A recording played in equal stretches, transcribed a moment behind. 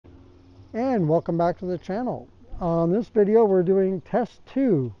And welcome back to the channel. On this video we're doing test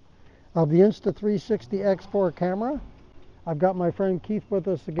 2 of the Insta360 X4 camera. I've got my friend Keith with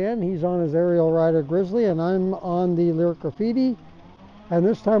us again. He's on his Ariel rider Grizzly and I'm on the Lyric Graffiti. And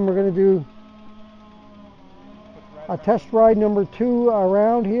this time we're going to do a test ride number 2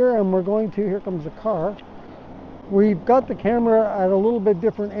 around here, and we're going to, here comes a car. We've got the camera at a little bit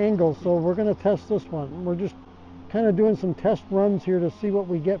different angle, so we're going to test this one. We're just kind of doing some test runs here to see what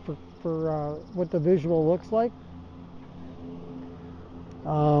we get for what the visual looks like.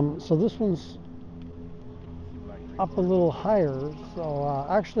 So this one's up a little higher, so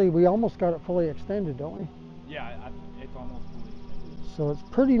actually we almost got it fully extended, don't we? Yeah, it's almost fully extended. So it's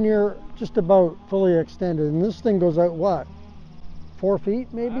pretty near, just about fully extended, and this thing goes out what, 4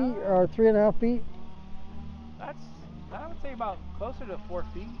 feet maybe, or 3.5 feet? I would say about closer to 4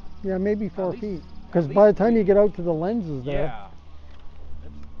 feet. Yeah, maybe 4 feet, because by the time you get out to the lenses there. Yeah,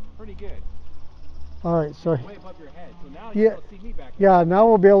 that's pretty good. All right, so way above your head, so now you'll be able to see me back here. Yeah, now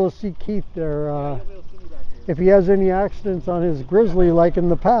we'll be able to see Keith there. You'll be able to see me back here. If he has any accidents on his Grizzly like in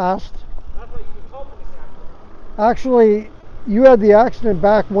the past. That's what you told me this accident. Actually, you had the accident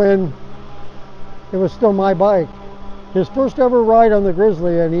back when it was still my bike. His first ever ride on the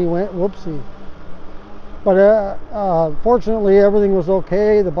Grizzly, and he went whoopsie. But fortunately, everything was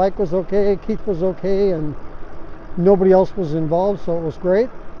okay. The bike was okay, Keith was okay, and nobody else was involved, so it was great.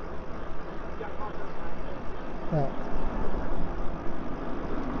 Yeah.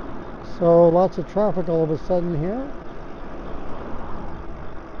 So lots of traffic all of a sudden here.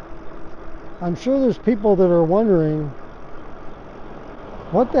 I'm sure there's people that are wondering,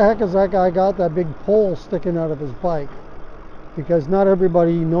 what the heck has that guy got that big pole sticking out of his bike? Because not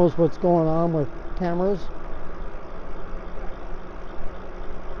everybody knows what's going on with cameras.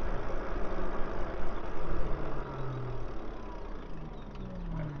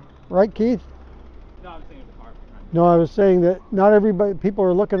 Right, Keith? No, I'm saying the car. No, I was saying that not everybody, people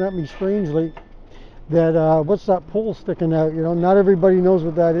are looking at me strangely, that what's that pole sticking out? You know, not everybody knows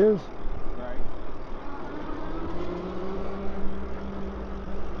what that is. Right.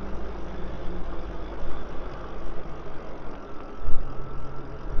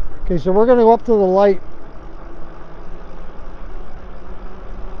 Okay, so we're going to go up to the light.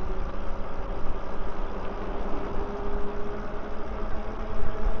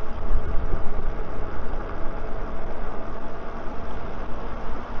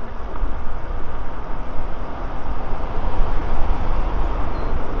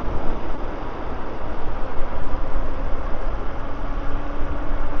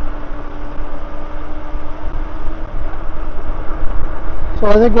 So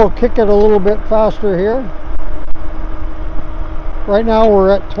I think we'll kick it a little bit faster here. Right now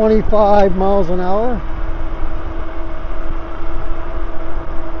we're at 25 miles an hour.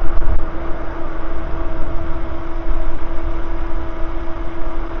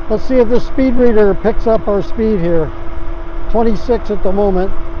 Let's see if the speed reader picks up our speed here. 26 at the moment.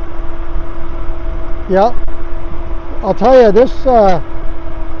 Yep. I'll tell you, this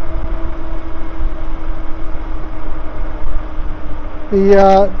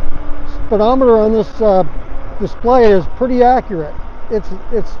the speedometer on this display is pretty accurate. It's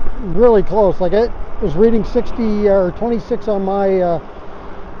really close. Like it was reading 60 or 26 on my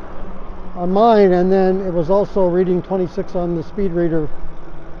on mine, and then it was also reading 26 on the speed reader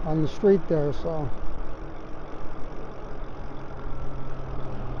on the street there. So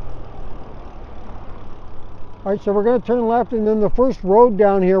all right, so we're going to turn left, and then the first road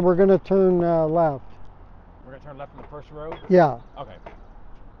down here we're going to turn left. We're going to turn left on the first road? Yeah. Okay.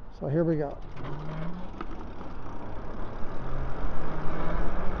 So here we go.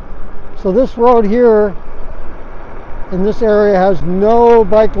 So this road here in this area has no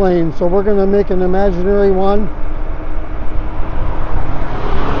bike lane, so we're going to make an imaginary one.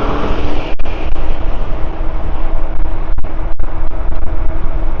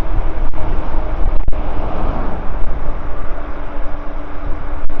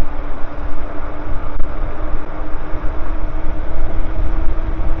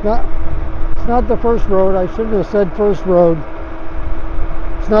 It's not the first road. I shouldn't have said first road.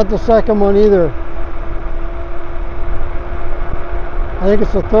 It's not the second one either. I think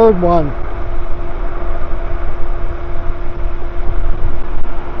it's the third one.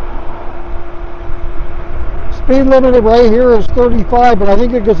 Speed limit right here is 35, but I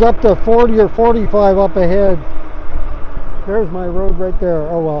think it goes up to 40 or 45 up ahead. There's my road right there.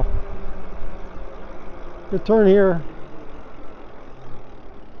 Oh well. Good turn here.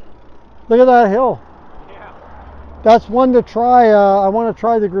 Look at that hill. Yeah. That's one to try. I want to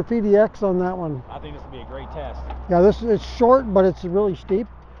try the Graffiti X on that one. I think this would be a great test. Yeah, this is short, but it's really steep.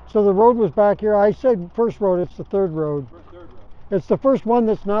 So the road was back here. I said first road, it's the third road. Third road. It's the first one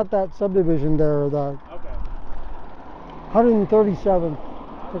that's not that subdivision there, the Okay. 137.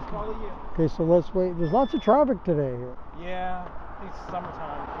 I'll just follow you. Okay, so let's wait. There's lots of traffic today here. Yeah, it's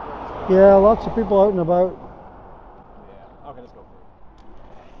summertime. Yeah, lots of people out and about. Yeah. Okay, let's go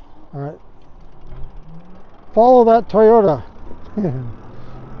for it. All right. Follow that Toyota.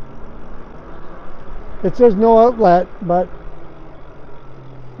 It says no outlet, but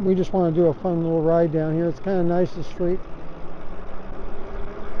we just want to do a fun little ride down here. It's kind of nice, the street.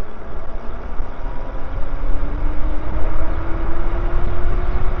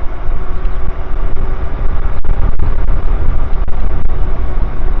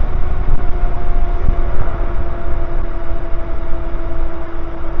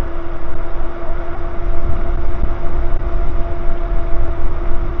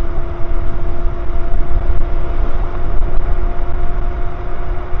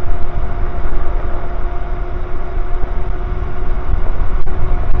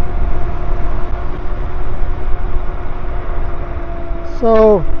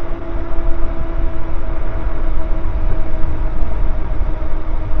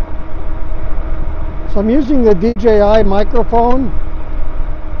 So I'm using the DJI microphone,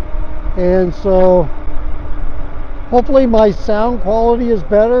 and so hopefully my sound quality is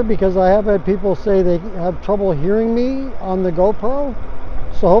better, because I have had people say they have trouble hearing me on the GoPro.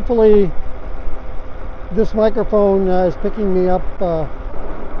 So hopefully this microphone is picking me up the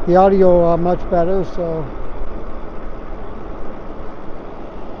audio much better. So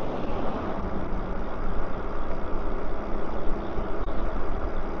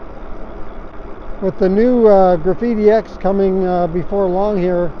with the new Graffiti X coming before long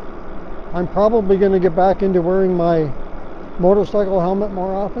here, I'm probably going to get back into wearing my motorcycle helmet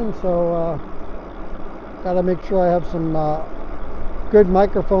more often. So got to make sure I have some good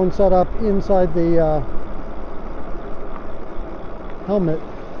microphone set up inside the helmet.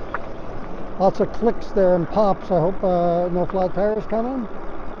 Lots of clicks there and pops. I hope no flat tires coming.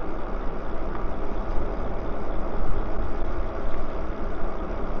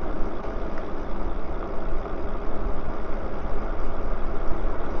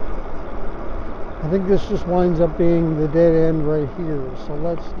 I think this just winds up being the dead end right here. So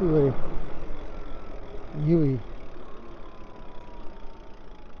let's do a U-E.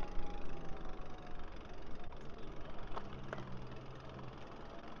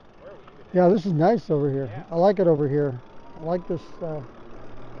 Yeah, this is nice over here. Yeah. I like it over here. I like this.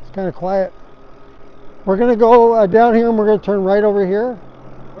 It's kind of quiet. We're going to go down here, and we're going to turn right over here.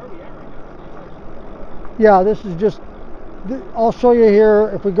 Where are we at right now? Yeah, this is just, I'll show you here.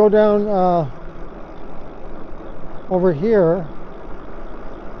 If we go down over here,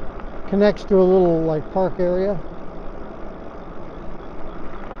 connects to a little like park area.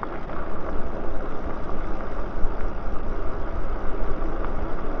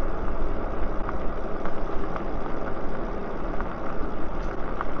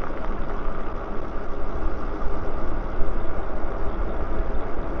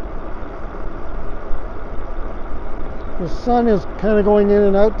 The sun is kind of going in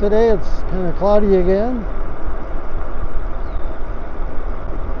and out today. It's kind of cloudy again.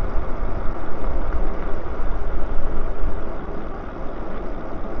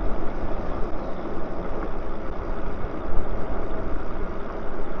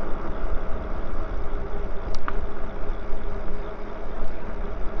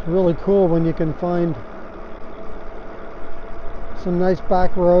 It's really cool when you can find some nice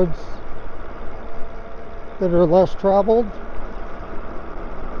back roads that are less traveled.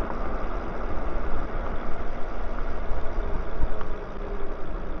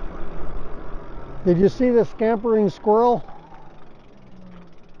 Did you see the scampering squirrel?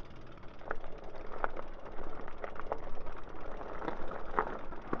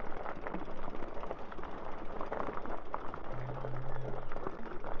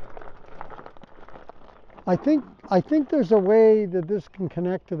 I think there's a way that this can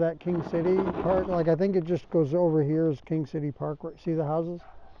connect to that King City part. Like, I think it just goes over here as King City Park. See the houses?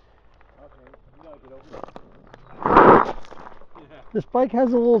 Okay, you gotta get over here. Yeah. This bike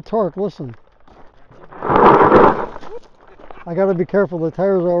has a little torque. Listen. I gotta be careful. The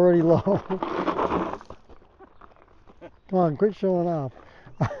tires are already low. Come on, quit showing off.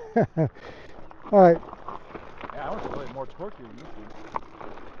 All right. Yeah, I want to play more torque here.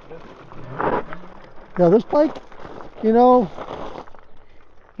 Yeah, this bike, you know,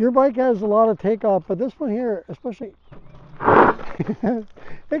 your bike has a lot of takeoff, but this one here, especially, it can,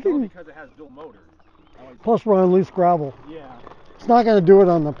 because it has dual motor. Plus we're on loose gravel. Yeah. It's not going to do it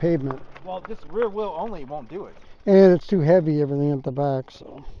on the pavement. Well, this rear wheel only won't do it. And it's too heavy, everything at the back,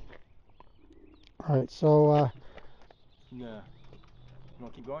 so. All right, so Yeah. You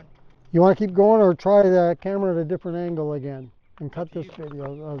want to keep going? you want to keep going or try the camera at a different angle again and cut Up to this you.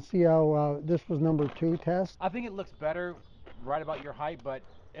 video? See how this was number 2 test? I think it looks better right about your height, but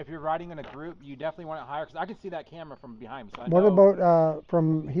if you're riding in a group, you definitely want it higher because I can see that camera from behind me. So I What know. about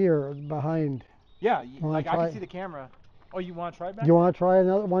from here behind? Yeah, Wanna like I try? can see the camera. Oh, you want to try it back Do you there? want to try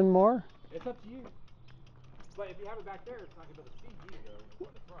another one more? It's up to you. But if you have it back there, it's not going to be able to see you though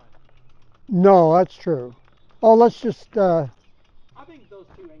in the front. No, that's true. Oh, let's just I think those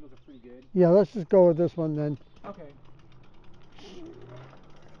two angles are pretty good. yeah, let's just go with this one then. Okay.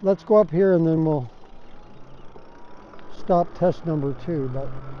 Let's go up here and then we'll stop test number 2. But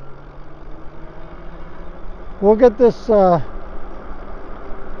we'll get this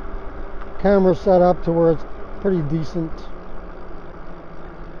camera set up to where it's pretty decent.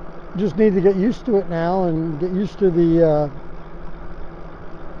 Just need to get used to it now and get used to the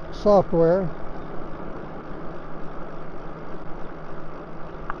software.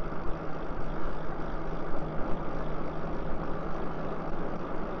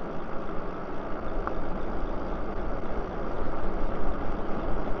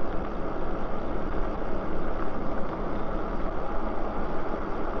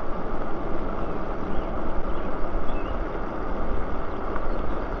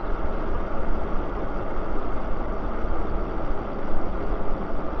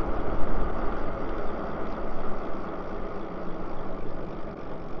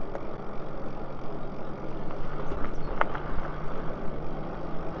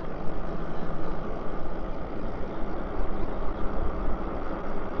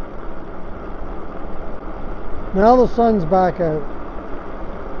 Now the sun's back out.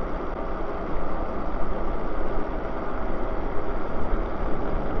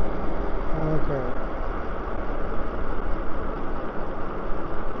 Okay.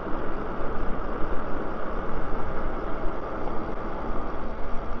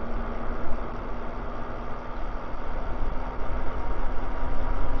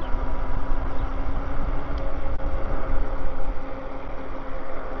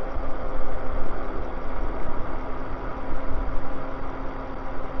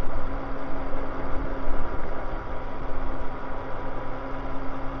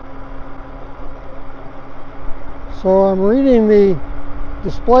 So I'm reading the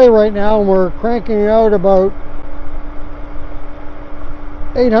display right now and we're cranking out about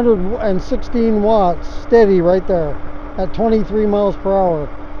 816 watts steady right there at 23 miles per hour.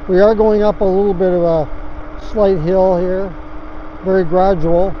 We are going up a little bit of a slight hill here, very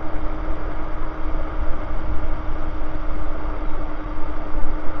gradual.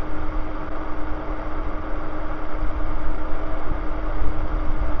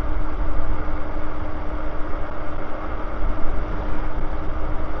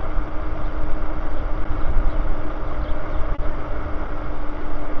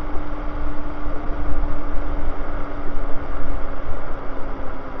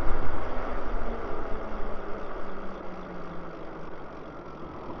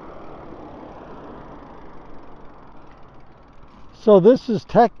 So this is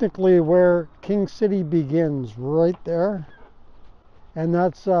technically where King City begins, right there. And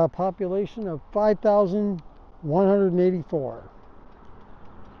that's a population of 5,184.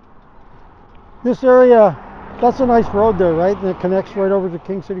 This area, that's a nice road there, right? And it connects right over to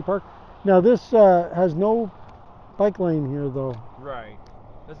King City Park. Now this has no bike lane here though. Right.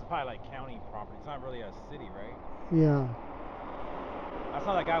 This is probably like county property. It's not really a city, right? Yeah. I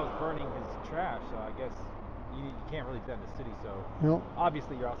saw that guy was burning his trash, so I guess you can't really do that in the city, so No.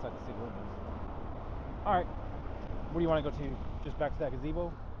 obviously you're outside the city limits. Alright. Where do you want to go to? Just back to that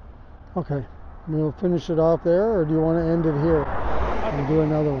gazebo? Okay. We'll finish it off there, or do you want to end it here and do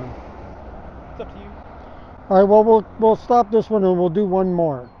another one? It's up to you. All right. Well, we'll stop this one and we'll do one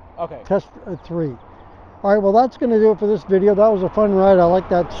more. Okay. Test 3. All right. Well, that's going to do it for this video. That was a fun ride. I like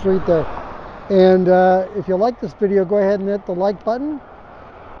that street there. And if you like this video, go ahead and hit the like button.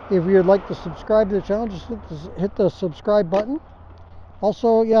 If you'd like to subscribe to the channel, just hit the subscribe button.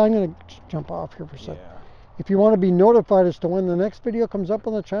 Also, yeah, I'm going to jump off here for a second. Yeah. If you want to be notified as to when the next video comes up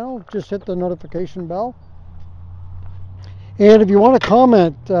on the channel, just hit the notification bell. And if you want to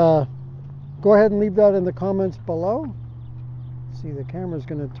comment, go ahead and leave that in the comments below. See, the camera's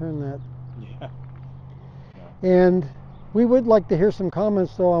going to turn that. Yeah. And we would like to hear some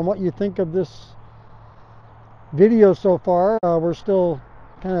comments, though, on what you think of this video so far. We're still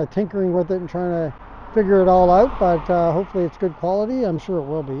kind of tinkering with it and trying to figure it all out, but hopefully it's good quality. I'm sure it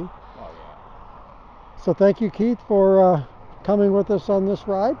will be. Oh, yeah. So thank you, Keith, for coming with us on this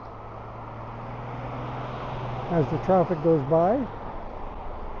ride as the traffic goes by.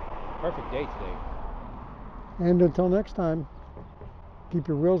 Perfect day today. And until next time, keep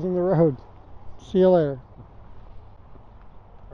your wheels on the road. See you later.